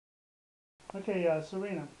Okay,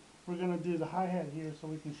 Serena, we're going to do the hi-hat here so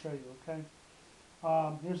we can show you, okay?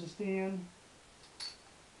 Here's the stand,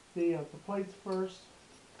 the plates first,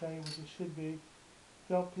 okay, which it should be.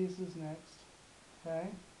 Felt pieces next, okay?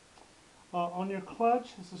 On your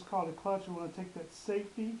clutch, this is called a clutch. We want to take that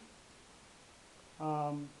safety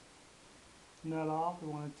nut off. We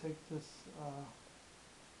want to take this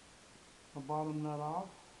the bottom nut off,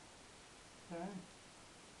 okay?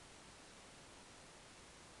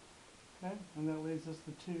 Okay, and that leaves us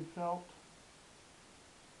the two felt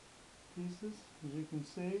pieces, as you can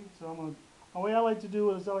see. So the way I like to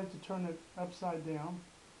do it is I like to turn it upside down.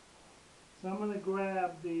 So I'm going to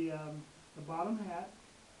grab the bottom hat,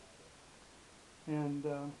 and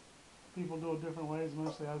people do it different ways.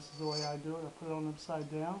 Mostly this is the way I do it. I put it on upside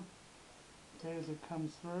down, okay, as it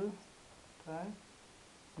comes through, okay.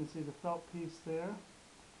 You can see the felt piece there.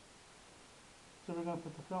 So we're going to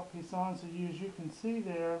put the felt piece on. So as you can see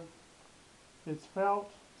there, it's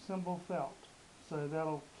felt, cymbal, felt. So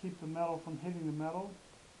that'll keep the metal from hitting the metal.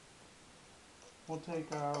 We'll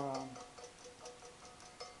take our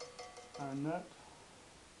nut,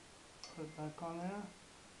 put it back on there,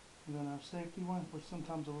 and then our safety one, which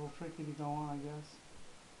sometimes a little tricky to go on, I guess.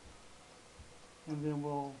 And then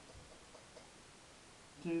we'll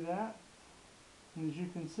do that. And as you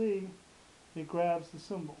can see, it grabs the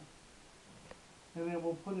cymbal. And then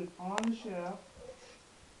we'll put it on the shaft.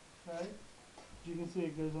 Okay? As you can see,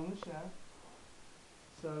 it goes on the shaft.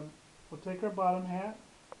 So we'll take our bottom hat,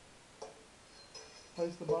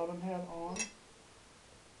 place the bottom hat on.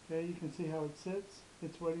 Okay, you can see how it sits.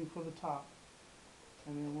 It's waiting for the top.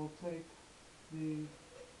 And then we'll take the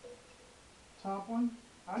top one.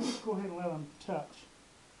 I just go ahead and let them touch.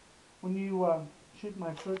 When you shoot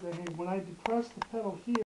my foot right here, when I depress the pedal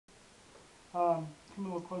here, come a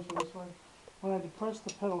little closer this way. When I depress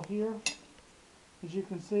the pedal here, as you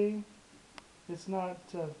can see, it's not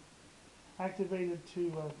activated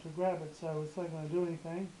to grab it, so it's not going to do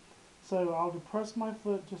anything. So I'll depress my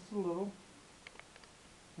foot just a little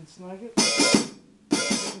and snug it. As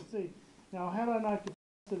you can see. Now, had I not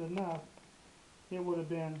depressed it enough, it would have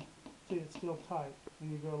been, see, it's still tight.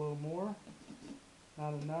 And you go a little more,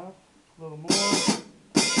 not enough, a little more,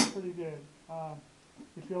 pretty good.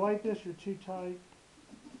 If you're like this, you're too tight.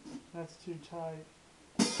 That's too tight.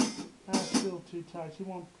 That's still too tight. You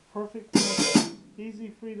want perfect,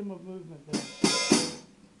 easy freedom of movement there.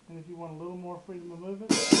 And if you want a little more freedom of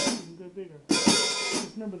movement, you can go bigger.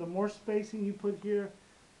 Just remember, the more spacing you put here,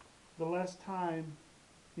 the less time,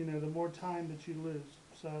 the more time that you lose.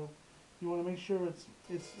 So you want to make sure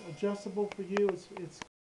it's adjustable for you. It's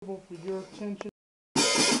comfortable for your tension,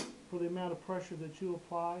 for the amount of pressure that you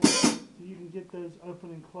apply, so you can get those open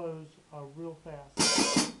and close real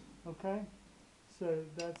fast. Okay? So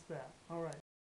that's that. All right.